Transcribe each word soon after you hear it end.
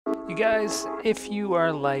You guys, if you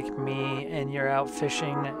are like me and you're out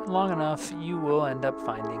fishing long enough, you will end up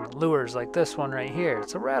finding lures like this one right here.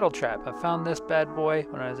 It's a rattle trap. I found this bad boy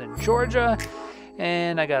when I was in Georgia,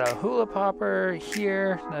 and I got a hula popper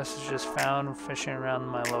here. This is just found fishing around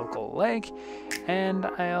my local lake. And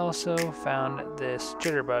I also found this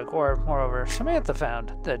jitterbug, or moreover, Samantha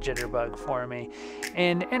found the jitterbug for me.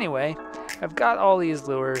 And anyway, I've got all these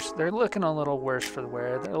lures. They're looking a little worse for the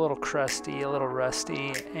wear. They're a little crusty, a little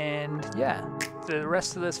rusty, and yeah. The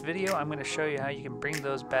rest of this video, I'm going to show you how you can bring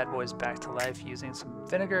those bad boys back to life using some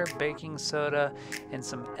vinegar, baking soda, and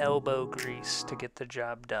some elbow grease to get the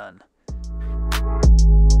job done.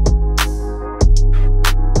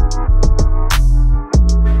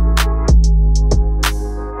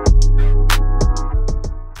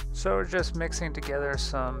 So we're just mixing together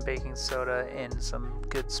some baking soda and some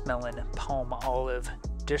good smelling palm olive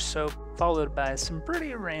dish soap, followed by some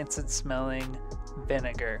pretty rancid smelling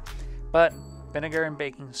vinegar. But vinegar and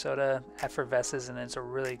baking soda effervesces and it's a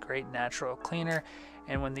really great natural cleaner.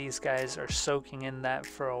 And when these guys are soaking in that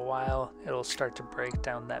for a while, it'll start to break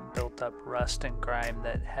down that built up rust and grime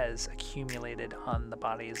that has accumulated on the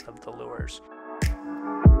bodies of the lures.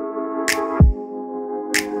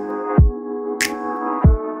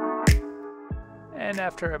 And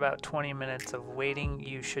after about 20 minutes of waiting,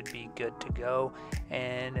 you should be good to go,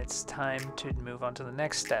 and it's time to move on to the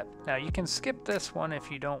next step. Now you can skip this one if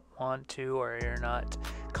you don't want to, or you're not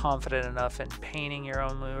confident enough in painting your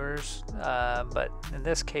own lures, but in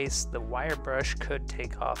this case the wire brush could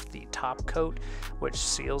take off the top coat which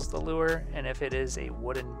seals the lure, and if it is a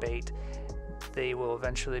wooden bait, they will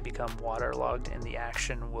eventually become waterlogged and the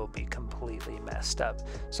action will be completely messed up.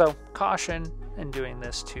 So caution in doing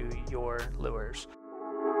this to your lures.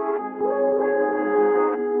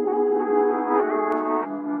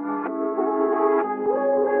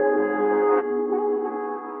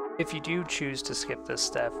 If you do choose to skip this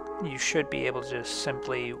step, you should be able to just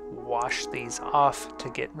simply wash these off to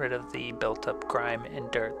get rid of the built up grime and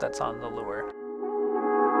dirt that's on the lure.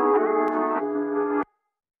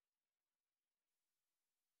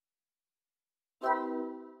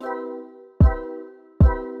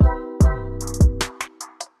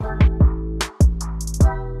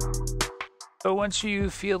 So once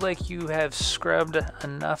you feel like you have scrubbed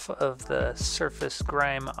enough of the surface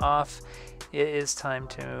grime off, it is time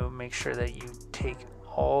to make sure that you take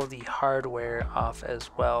all the hardware off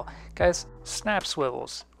as well. Guys, snap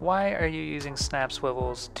swivels. Why are you using snap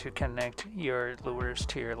swivels to connect your lures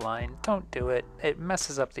to your line? Don't do it. It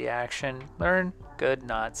messes up the action. Learn good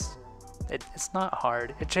knots. It's not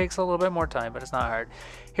hard. It takes a little bit more time, but it's not hard.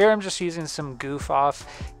 Here I'm just using some goof off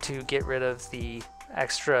to get rid of the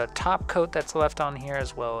extra top coat that's left on here,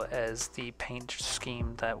 as well as the paint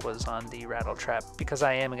scheme that was on the rattle trap, because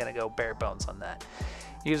I am going to go bare bones on that.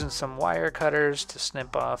 Using some wire cutters to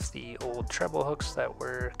snip off the old treble hooks that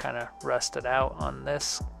were kind of rusted out on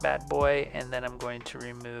this bad boy, and then I'm going to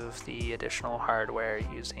remove the additional hardware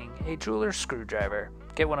using a jeweler's screwdriver.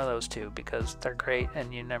 Get one of those too, because they're great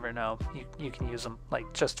and you never know, you can use them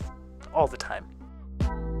like just all the time.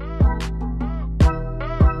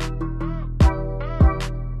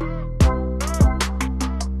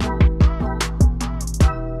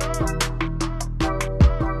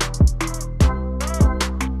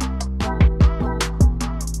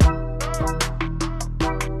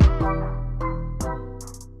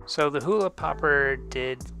 So the hula popper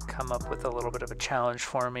did come up with a little bit of a challenge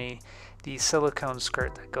for me. The silicone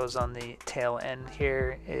skirt that goes on the tail end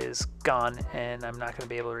here is gone and I'm not going to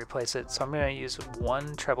be able to replace it. So I'm going to use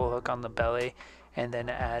one treble hook on the belly and then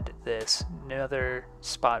add this another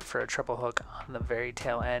spot for a treble hook on the very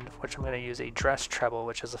tail end, which I'm going to use a dress treble,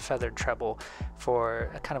 which is a feathered treble,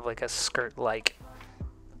 for a kind of like a skirt-like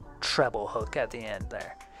treble hook at the end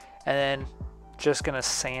there. And then just going to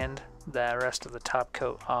sand the rest of the top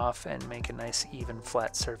coat off and make a nice even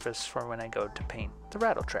flat surface for when I go to paint the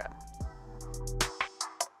rattle trap.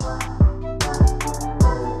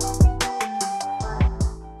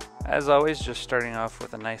 As always, just starting off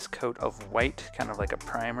with a nice coat of white, kind of like a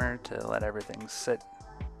primer to let everything sit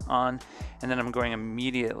on, and then I'm going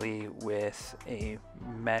immediately with a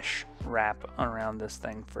mesh wrap around this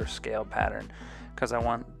thing for scale pattern, because I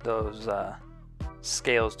want those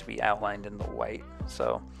scales to be outlined in the white.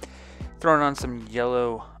 So throwing on some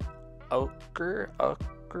yellow ochre,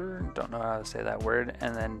 don't know how to say that word,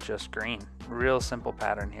 and then just green. Real simple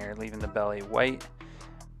pattern here, leaving the belly white.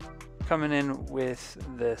 Coming in with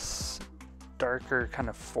this darker kind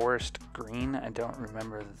of forest green. I don't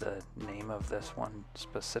remember the name of this one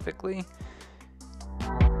specifically.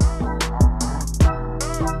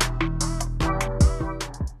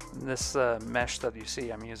 This mesh that you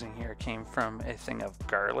see I'm using here came from a thing of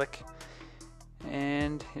garlic.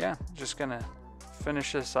 And yeah, just gonna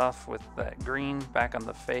finish this off with that green back on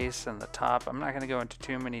the face and the top. I'm not gonna go into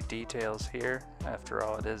too many details here. After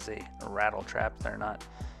all, it is a rattle trap. They're not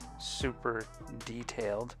super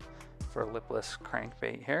detailed for a lipless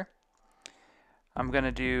crankbait here. I'm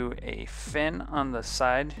gonna do a fin on the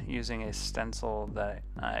side using a stencil that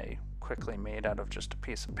I quickly made out of just a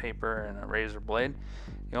piece of paper and a razor blade.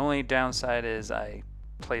 The only downside is I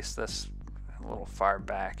placed this a little far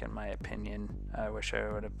back, in my opinion. I wish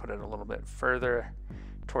I would have put it a little bit further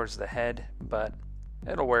towards the head, but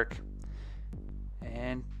it'll work.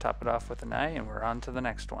 And top it off with an eye, and we're on to the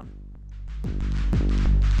next one.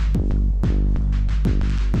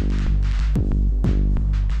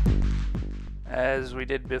 As we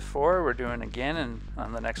did before, we're doing again, and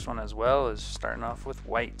on the next one as well, is starting off with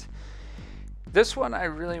white. This one I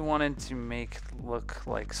really wanted to make look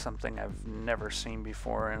like something I've never seen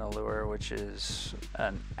before in a lure, which is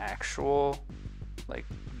an actual like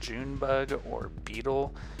June bug or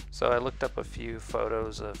beetle. So I looked up a few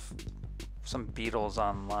photos of some beetles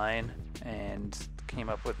online and came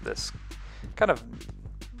up with this kind of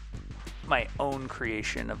my own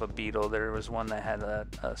creation of a beetle. There was one that had a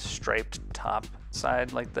striped top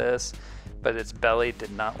side like this, but its belly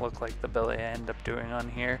did not look like the belly I end up doing on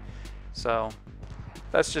here. So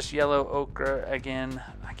that's just yellow ochre again.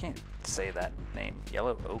 I can't say that name.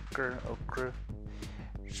 Yellow ochre.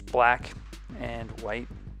 Just black and white.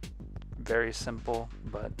 Very simple,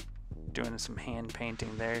 but doing some hand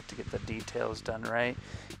painting there to get the details done right.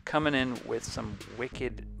 Coming in with some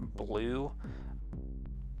wicked blue.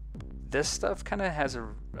 This stuff kind of has a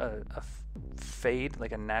fade,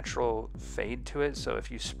 like a natural fade to it. So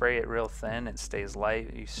if you spray it real thin, it stays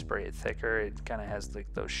light. You spray it thicker, it kind of has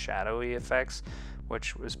like those shadowy effects,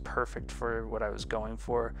 which was perfect for what I was going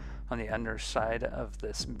for on the underside of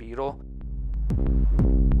this beetle.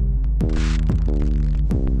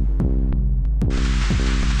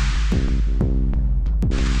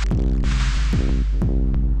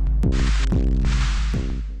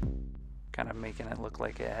 Kind of making it look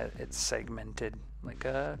like it's segmented like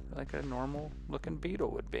a normal looking beetle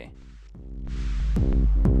would be.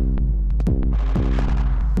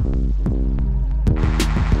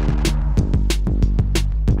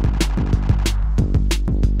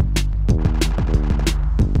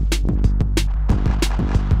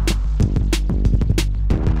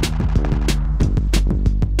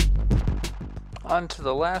 On to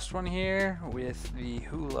the last one here with the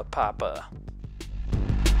Hula Papa.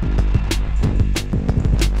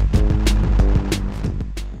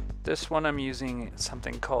 This one I'm using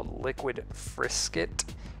something called liquid frisket.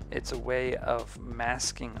 It's a way of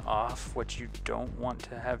masking off what you don't want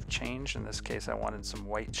to have change. In this case, I wanted some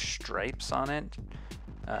white stripes on it.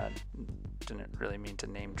 Didn't really mean to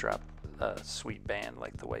name drop a sweet band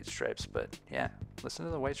like the White Stripes, but yeah, listen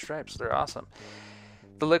to the White Stripes, they're awesome.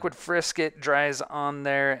 The liquid frisket dries on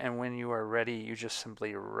there, and when you are ready, you just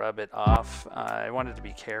simply rub it off. I wanted to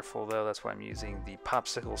be careful though, that's why I'm using the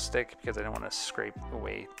popsicle stick, because I don't want to scrape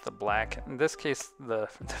away the black. In this case, the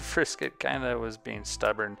frisket kind of was being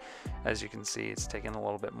stubborn. As you can see, it's taking a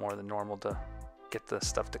little bit more than normal to get the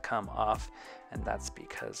stuff to come off, and that's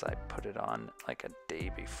because I put it on like a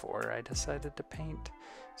day before I decided to paint.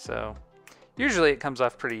 So usually it comes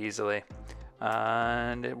off pretty easily.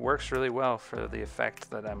 And it works really well for the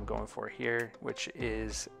effect that I'm going for here, which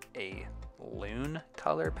is a loon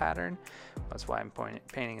color pattern. That's why I'm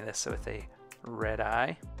painting this with a red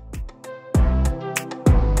eye.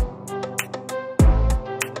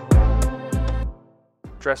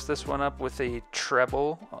 Dress this one up with a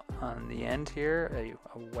treble on the end here,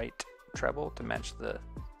 a white treble to match the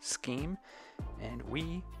scheme, and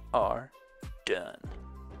we are done.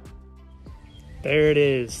 There it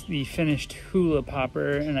is, the finished hula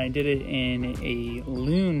popper, and I did it in a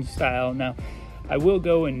loon style. Now, I will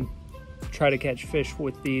go and try to catch fish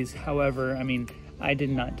with these. However, I mean, I did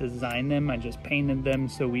not design them, I just painted them,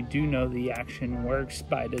 so we do know the action works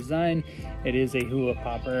by design. It is a hula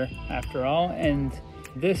popper after all, and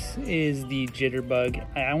this is the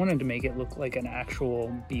jitterbug. I wanted to make it look like an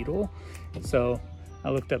actual beetle, so I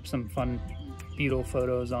looked up some fun beetle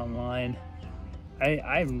photos online.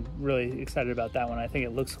 I'm really excited about that one. I think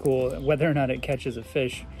it looks cool. Whether or not it catches a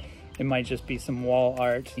fish, it might just be some wall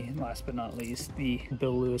art. Last but not least, the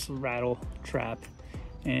Bill Lewis rattle trap.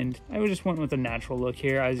 And I just went with a natural look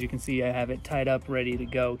here. As you can see, I have it tied up, ready to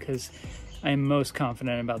go, because I'm most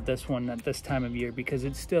confident about this one at this time of year, because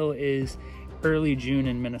it still is early June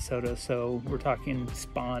in Minnesota, so we're talking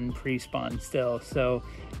spawn, pre-spawn still. So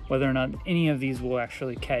whether or not any of these will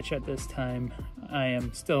actually catch at this time, I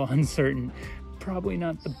am still uncertain. Probably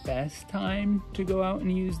not the best time to go out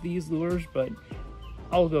and use these lures, but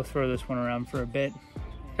I'll go throw this one around for a bit.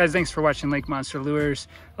 Guys, thanks for watching Lake Monster Lures.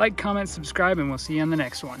 Like, comment, subscribe, and we'll see you on the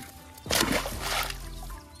next one.